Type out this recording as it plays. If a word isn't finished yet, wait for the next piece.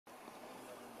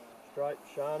striped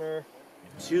shiner.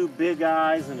 2 big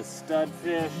eyes and a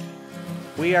studfish.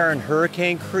 We are in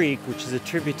Hurricane Creek, which is a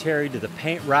tributary to the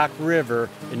Paint Rock River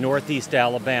in northeast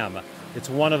Alabama. It's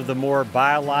one of the more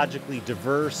biologically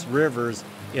diverse rivers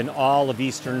in all of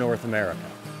eastern North America.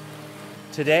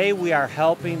 Today we are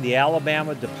helping the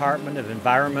Alabama Department of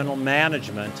Environmental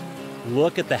Management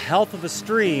look at the health of a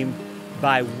stream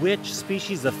by which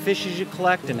species of fishes you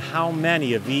collect and how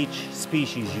many of each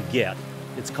species you get.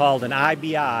 It's called an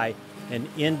IBI, an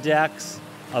Index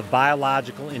of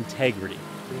Biological Integrity.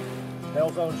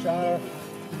 Hellzone shiner.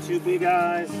 2 big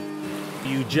eyes.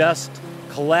 You just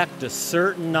collect a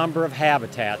certain number of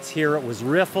habitats. Here it was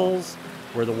riffles,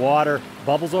 where the water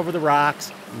bubbles over the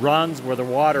rocks, runs where the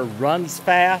water runs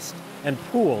fast, and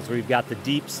pools where you've got the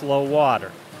deep, slow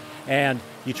water. And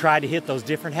you try to hit those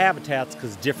different habitats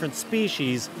because different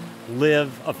species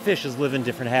of fishes live in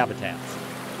different habitats.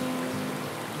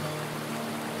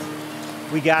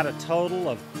 We got a total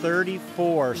of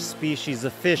 34 species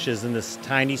of fishes in this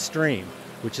tiny stream,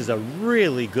 which is a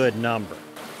really good number.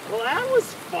 Well, that was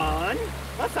fun.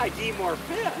 Let's ID more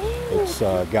fish. It's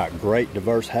got great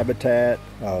diverse habitat.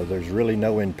 There's really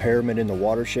no impairment in the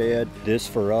watershed. This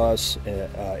for us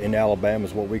in Alabama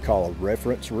is what we call a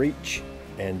reference reach.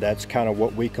 And that's kind of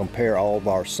what we compare all of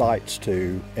our sites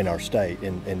to in our state,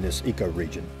 in this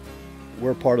ecoregion.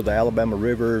 We're part of the Alabama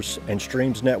Rivers and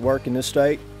Streams Network in this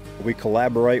state. We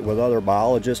collaborate with other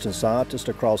biologists and scientists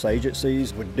across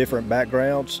agencies with different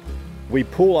backgrounds. We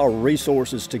pool our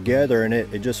resources together and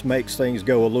it just makes things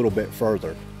go a little bit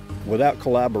further. Without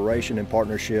collaboration and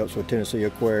partnerships with Tennessee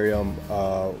Aquarium,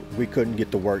 we couldn't get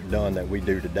the work done that we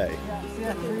do today. See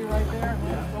that tree right there?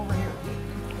 Yeah. Over here.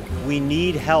 We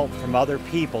need help from other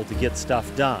people to get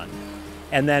stuff done.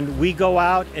 And then we go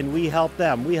out and we help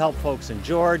them. We help folks in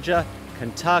Georgia,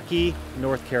 Kentucky,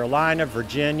 North Carolina,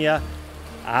 Virginia,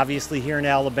 obviously here in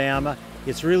Alabama.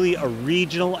 It's really a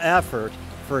regional effort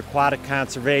for aquatic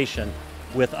conservation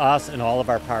with us and all of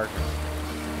our partners.